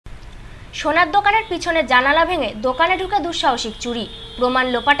সোনার দোকানের পিছনে জানালা ভেঙে দোকানে ঢুকে দুঃসাহসিক চুরি, প্রমাণ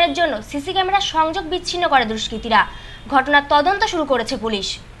লোপাটের জন্য সিসি ক্যামেরার সংযোগ বিচ্ছিন্ন করে দুষ্কৃতীরা। ঘটনার তদন্ত শুরু করেছে পুলিশ।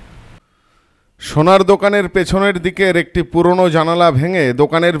 সোনার দোকানের পেছনের দিকের একটি পুরনো জানালা ভেঙে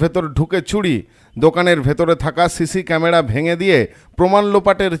দোকানের ভেতর ঢুকে চুরি, দোকানের ভেতরে থাকা সিসি ক্যামেরা ভেঙে দিয়ে প্রমাণ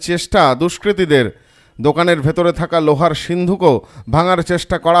লোপাটের চেষ্টা দুষ্কৃতীদের। দোকানের ভেতরে থাকা লোহার সিন্ধুকও ভাঙার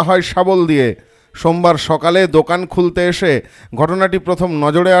চেষ্টা করা হয় শাবল দিয়ে। সোমবার সকালে দোকান খুলতে এসে ঘটনাটি প্রথম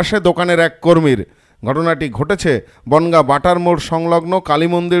নজরে আসে দোকানের এক কর্মীর। ঘটনাটি ঘটেছে বনগাঁ বাটার মোড় সংলগ্ন কালী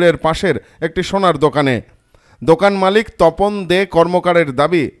মন্দিরের পাশের একটি সোনার দোকানে। দোকান মালিক তপন দে কর্মকারের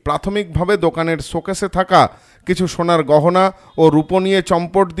দাবি, প্রাথমিকভাবে দোকানের শোকেসে থাকা কিছু সোনার গহনা ও রূপো নিয়ে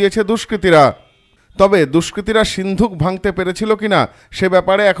চম্পট দিয়েছে দুষ্কৃতীরা। তবে দুষ্কৃতীরা সিন্ধুক ভাঙতে পেরেছিল কিনা সে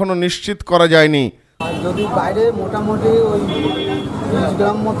ব্যাপারে এখনো নিশ্চিত করা যায়নি। যদি বাইরে মোটামুটি ওই 30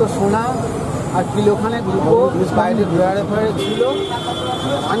 গ্রাম মতো সোনা আর কিলোখানে রূপো বাইরে ড্রয়ারে ফ্রয়ারে ছিল,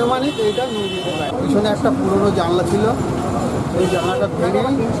 আনুমানিক এইটা নিয়ে যেতে পারে। পিছনে একটা পুরনো জানলা ছিল, ওই জানলাটা ভেঙে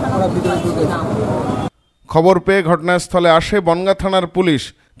ওরা ভিতরে ঢুকেছে। খবর পেয়ে ঘটনাস্থলে আসে বনগাঁ থানার পুলিশ।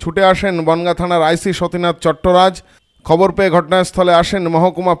 ছুটে আসেন বনগাঁ থানার আইসি সতীনাথ চট্টরাজ। খবর পেয়ে ঘটনাস্থলে আসেন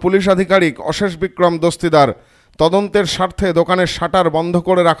মহকুমা পুলিশ আধিকারিক অশেষ বিক্রম দস্তিদার। তদন্তের স্বার্থে দোকানের শাটার বন্ধ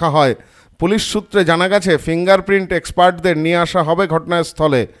করে রাখা হয়। পুলিশ সূত্রে জানা গেছে ফিঙ্গারপ্রিন্ট এক্সপার্টদের নিয়ে আসা হবে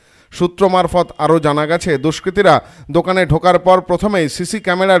ঘটনাস্থলে। সূত্র মারফত আরও জানা গেছে দুষ্কৃতীরা দোকানে ঢোকার পর প্রথমেই সিসি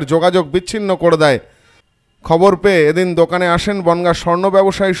ক্যামেরার যোগাযোগ বিচ্ছিন্ন করে দেয়। খবর পেয়ে এদিন দোকানে আসেন বনগাঁ স্বর্ণ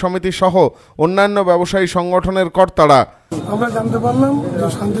ব্যবসায়ী সমিতি সহ অন্যান্য ব্যবসায়ী সংগঠনের কর্তারা। আমরা জানতে পারলাম যে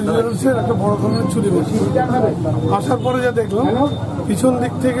শান্তি জুয়েলার্সের একটা বড় ধরনের চুরি হয়েছে। আসার পরে যা দেখলাম, পিছন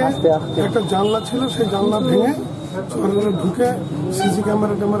দিক থেকে একটা জানলা ছিল, সেই জানলা ভেঙে চোরগুলো ঢুকে সিসি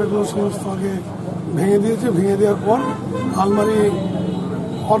ক্যামেরা ট্যামেরাগুলো সমস্ত আগে ভেঙে দিয়েছে। ভেঙে দেওয়ার পর আলমারি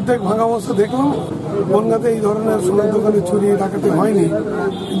অর্ধেক ভাঙা অবস্থা দেখলাম। বনগাঁতে এই ধরনের সোনার দোকানে চুরি ডাকাতি হয়নি,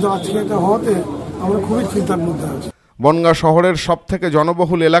 কিন্তু আজকে এটা হওয়াতে আমরা খুবই চিন্তার মধ্যে আছি। বনগাঁ শহরের সবথেকে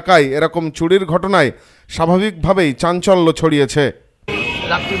জনবহুল এলাকায় এরকম চুরির ঘটনায় স্বাভাবিকভাবেই চাঞ্চল্য ছড়িয়েছে।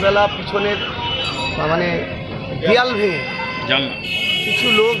 রাত্রিবেলা পিছনের মানে দেয়াল ভেঙে কিছু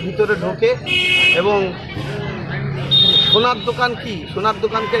লোক ভিতরে ঢোকে এবং সোনার দোকান সোনার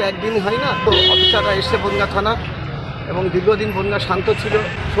দোকানকে একদিন হয় না, তো অফিসাররা এসে বনগাঁ থানা এবং দীর্ঘদিন বনগাঁ শান্ত ছিল।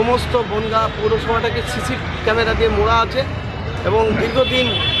 সমস্ত বনগাঁ পৌরসভাটাকে সিসি ক্যামেরা দিয়ে মোড়া আছে এবং দীর্ঘদিন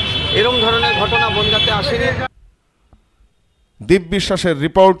এরকম ধরনের ঘটনা বনগাঁতে আসেনি। দীপ বিশ্বাসের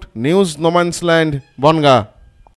রিপোর্ট, নিউজ নোম্যান্সল্যান্ড, বনগাঁ।